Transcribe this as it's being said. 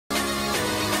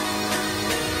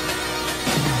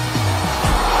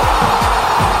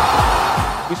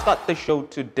start the show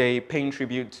today paying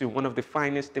tribute to one of the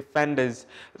finest defenders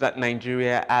that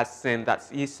Nigeria has seen.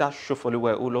 That's Issa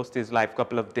Shofoluwe, who lost his life a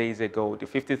couple of days ago. The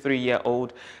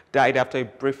 53-year-old died after a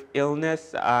brief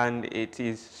illness, and it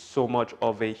is so much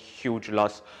of a huge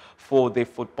loss for the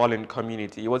footballing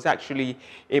community. He was actually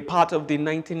a part of the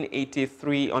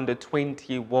 1983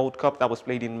 Under-20 World Cup that was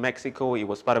played in Mexico. He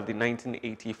was part of the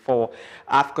 1984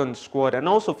 AFCON squad and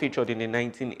also featured in the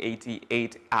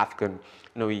 1988 AFCON.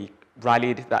 He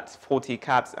rallied that's 40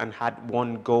 caps and had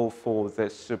one goal for the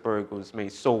Super Eagles. May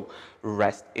so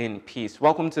rest in peace.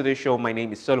 Welcome to the show. My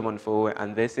name is Solomon Fo,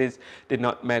 and this is the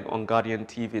Nutmeg on Guardian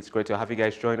TV. It's great to have you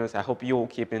guys join us. I hope you're all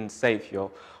keeping safe. You're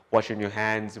washing your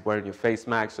hands, wearing your face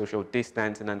mask, social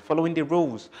distancing, and following the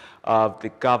rules of the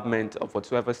government of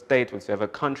whatsoever state, whatsoever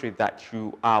country that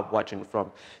you are watching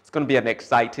from. It's going to be an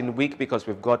exciting week because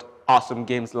we've got awesome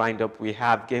games lined up. We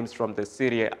have games from the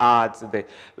Serie A, the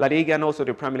La Liga, and also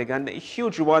the Premier League, and a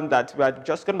huge one that we're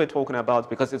just going to be talking about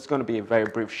because it's going to be a very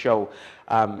brief show,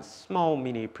 small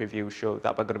mini preview show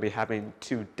that we're going to be having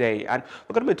today. And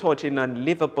we're going to be touching on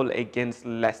Liverpool against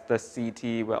Leicester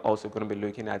City. We're also going to be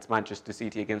looking at Manchester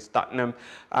City against Tottenham,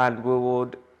 and we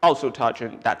would also touch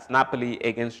on that's Napoli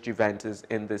against Juventus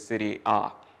in the Serie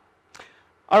A.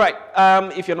 All right,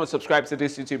 if you're not subscribed to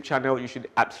this YouTube channel, you should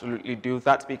absolutely do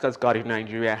that because Guardian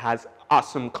Nigeria has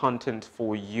awesome content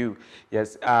for you.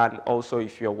 Yes, and also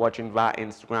if you're watching via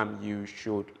Instagram, you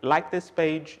should like this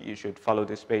page, you should follow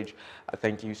this page.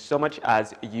 Thank you so much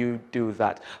as you do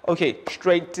that. Okay,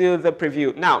 straight to the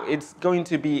preview. Now, it's going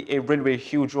to be a really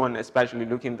huge one, especially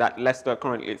looking at Leicester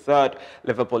currently third,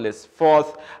 Liverpool is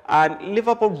fourth, and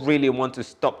Liverpool really want to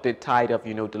stop the tide of,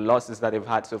 the losses that they've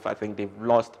had so far. I think they've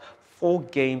lost 4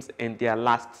 games in their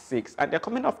last 6, and they're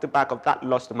coming off the back of that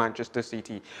loss to Manchester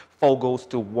City,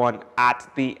 4-1 at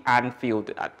the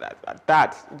Anfield.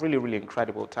 That's really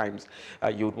incredible times,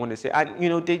 you would want to say.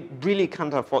 And they really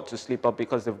can't afford to slip up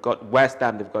because they've got West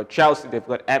Ham, they've got Chelsea, they've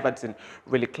got Everton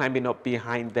really climbing up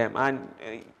behind them, and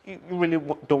you really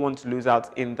don't want to lose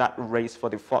out in that race for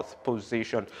the 4th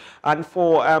position. And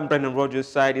for Brendan Rodgers'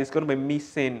 side, it's going to be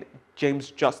missing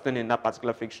James Justin in that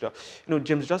particular fixture.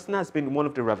 James Justin has been one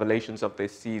of the revelations of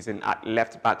this season at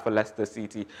left back for Leicester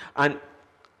City, and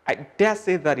I dare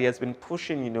say that he has been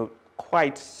pushing,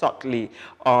 quite subtly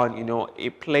on, a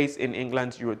place in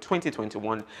England's Euro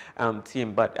 2021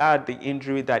 team. But the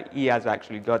injury that he has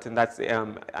actually gotten, that's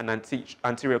an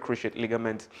anterior cruciate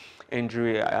ligament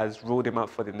injury, has ruled him out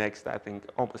for the next, I think,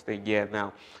 almost a year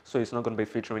now. So he's not going to be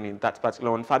featuring in that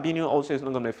particular one. Fabinho also is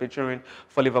not going to be featuring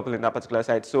for Liverpool in that particular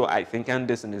side. So I think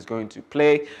Anderson is going to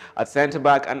play at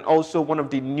centre-back. And also one of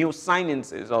the new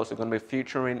signings is also going to be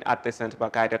featuring at the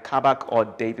centre-back, either Kabak or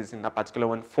Davies in that particular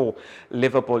one for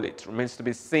Liverpool. It remains to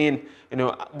be seen,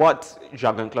 what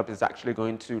Jurgen Klopp is actually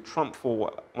going to trump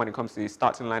for when it comes to the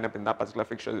starting lineup in that particular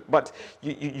fixture. But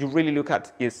you really look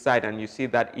at his side and you see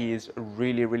that he is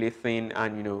really thin,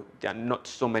 and there are not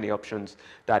so many options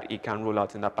that he can roll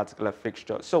out in that particular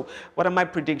fixture. So what are my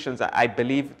predictions? I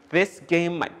believe this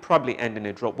game might probably end in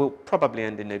a draw. Will probably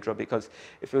end in a draw because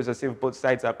it feels as if both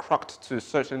sides are crocked to a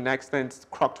certain extent.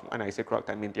 Crocked, when I say crocked,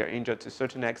 I mean they're injured to a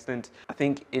certain extent. I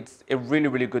think it's a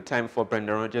really good time for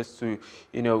Brendan Rodgers to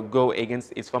go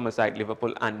against his former side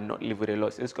Liverpool and not live with a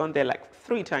loss. He's gone there like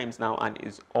 3 times now and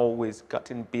is always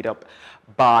gotten beat up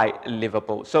by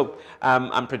Liverpool. So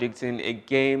I'm predicting a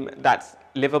game that's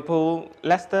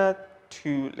Leicester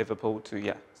 2, Liverpool 2.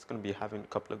 Yeah, it's going to be having a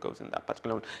couple of goals in that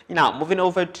particular one. Now, moving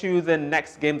over to the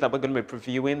next game that we're going to be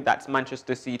previewing, that's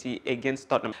Manchester City against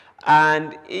Tottenham,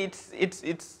 and it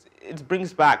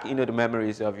brings back the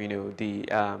memories of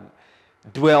the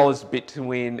duels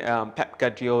between Pep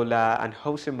Guardiola and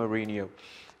Jose Mourinho,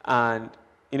 and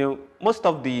most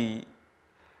of the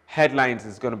headlines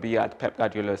is going to be at Pep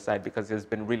Guardiola's side because it's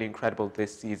been really incredible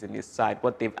this season. His side,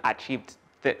 what they've achieved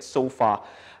so far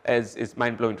is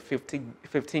mind-blowing.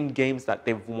 15 games that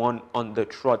they've won on the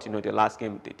trot. The last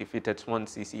game they defeated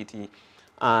Swansea City,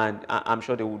 and I'm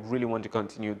sure they would really want to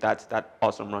continue that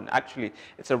awesome run. Actually,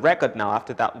 it's a record now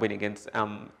after that win against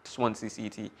Swansea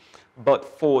City. But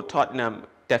for Tottenham,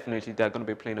 definitely they're going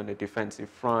to be playing on the defensive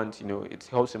front. It's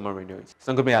Jose Mourinho. It's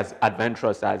not going to be as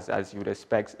adventurous as you would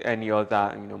expect any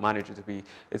other manager to be.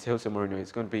 It's Jose Mourinho.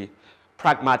 It's going to be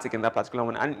pragmatic in that particular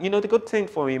one. And the good thing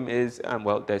for him is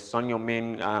well, there's Son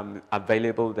Heung-min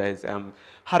available. There's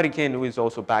Harry Kane, who is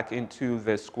also back into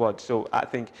the squad. So I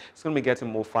think it's going to be getting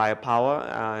more firepower,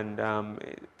 and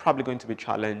probably going to be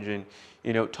challenging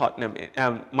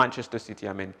Tottenham, Manchester City,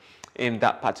 I mean, in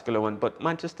that particular one. But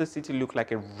Manchester City look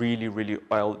like a really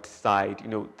oiled side.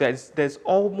 There's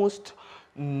almost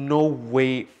no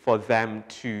way for them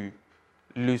to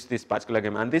lose this particular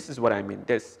game. And this is what I mean.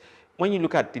 When you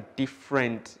look at the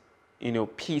different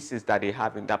pieces that they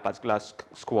have in that particular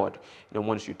squad.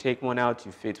 Once you take one out,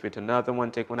 you fit with another one,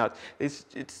 take one out.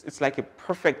 It's like a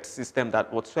perfect system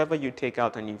that whatsoever you take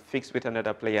out and you fix with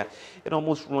another player, it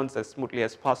almost runs as smoothly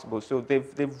as possible. So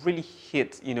they've really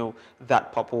hit,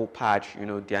 that purple patch,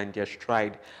 they're in their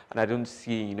stride. And I don't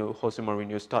see, Jose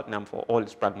Mourinho's Tottenham, for all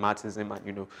its pragmatism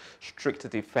and, strict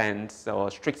defense or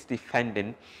strict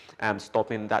defending,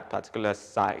 stopping that particular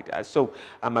side.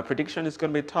 My prediction is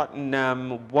going to be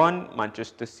Tottenham 1,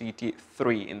 Manchester City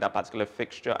 3 in that particular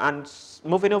fixture. And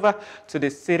moving over to the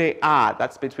Serie A,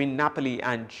 that's between Napoli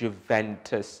and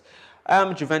Juventus.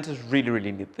 Juventus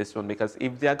really need this one, because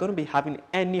if they are going to be having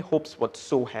any hopes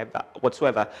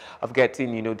whatsoever of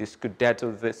getting, the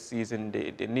Scudetto this season,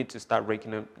 they need to start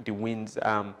raking up the wins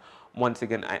once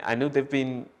again. I know they've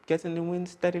been getting the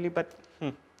wins steadily, but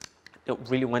it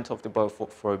really went off the boil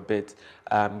for a bit,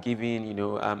 giving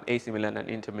AC Milan and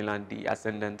Inter Milan the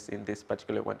ascendance in this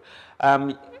particular one.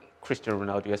 Cristiano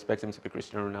Ronaldo, you expect him to be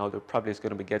Cristiano Ronaldo, probably is going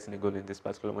to be getting a goal in this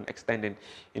particular one, extending,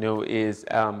 his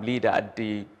leader at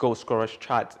the goal scorers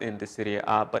chart in the Serie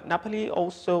A. But Napoli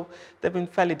also, they've been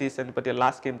fairly decent, but their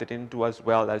last game they didn't do as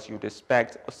well as you'd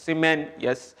expect. Osimhen,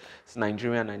 yes, it's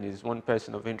Nigerian and he's one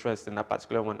person of interest in that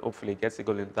particular one. Hopefully he gets a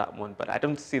goal in that one, but I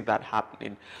don't see that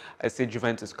happening. I see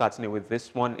Juventus cutting it with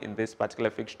this one in this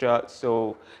particular fixture,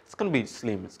 so it's going to be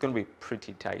slim. It's going to be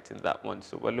pretty tight in that one.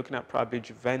 So we're looking at probably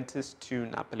Juventus 2,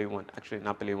 Napoli 1. Actually,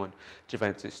 Napoli 1,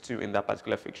 Juventus 2 in that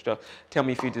particular fixture. Tell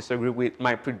me if you disagree with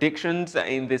my predictions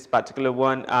in this particular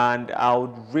one, and I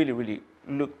would really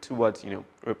look towards,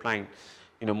 replying,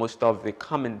 most of the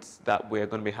comments that we're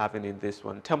going to be having in this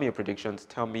one. Tell me your predictions.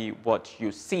 Tell me what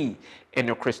you see in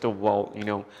your crystal ball,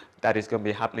 that is going to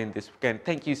be happening this weekend.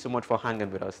 Thank you so much for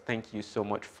hanging with us. Thank you so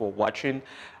much for watching.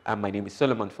 My name is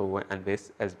Solomon Fowo, and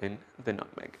this has been The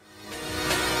Nutmeg.